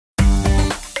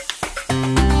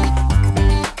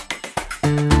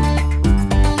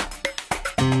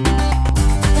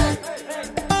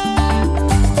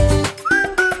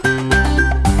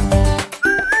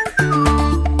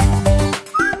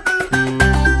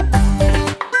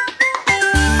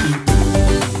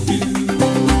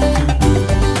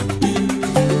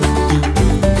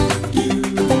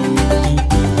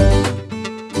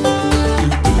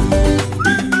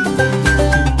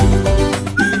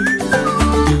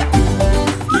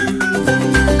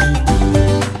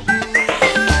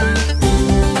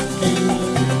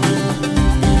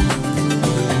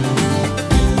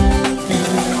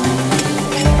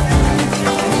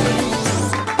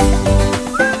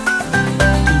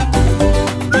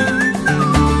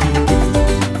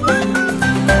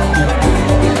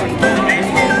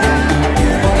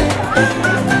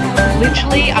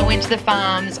the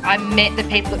farms. I met the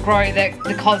people that grow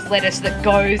the cos lettuce that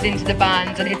goes into the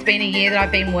buns, and it's been a year that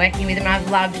I've been working with them, and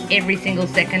I've loved every single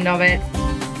second of it.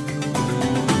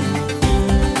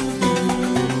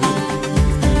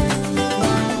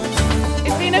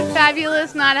 It's been a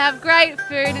fabulous night. I have great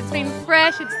food. It's been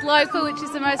fresh, it's local, which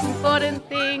is the most important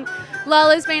thing.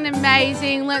 Lola's been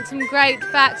amazing, learnt some great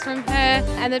facts from her,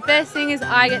 and the best thing is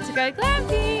I get to go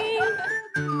glamping.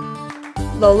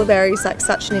 Lola Berry is like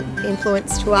such an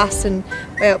influence to us, and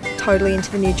we're totally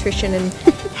into the nutrition and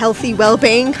healthy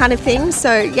well-being kind of thing.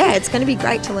 So yeah, it's going to be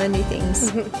great to learn new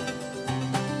things.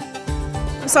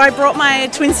 So I brought my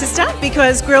twin sister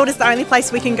because Grilled is the only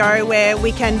place we can go where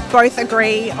we can both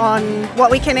agree on what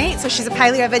we can eat. So she's a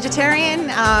paleo-vegetarian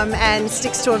and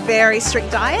sticks to a very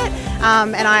strict diet.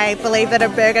 And I believe that a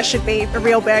burger should be a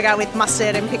real burger with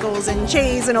mustard and pickles and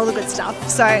cheese and all the good stuff.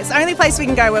 So it's the only place we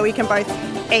can go where we can both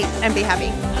eat and be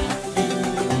happy.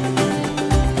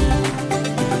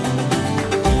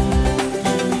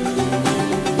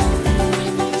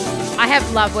 I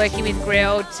have loved working with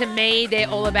Grilled. To me, they're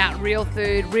all about real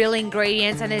food, real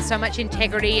ingredients, and there's so much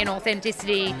integrity and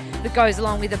authenticity that goes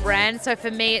along with the brand. So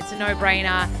for me, it's a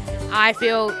no-brainer. I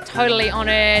feel totally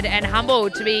honoured and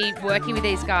humbled to be working with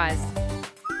these guys.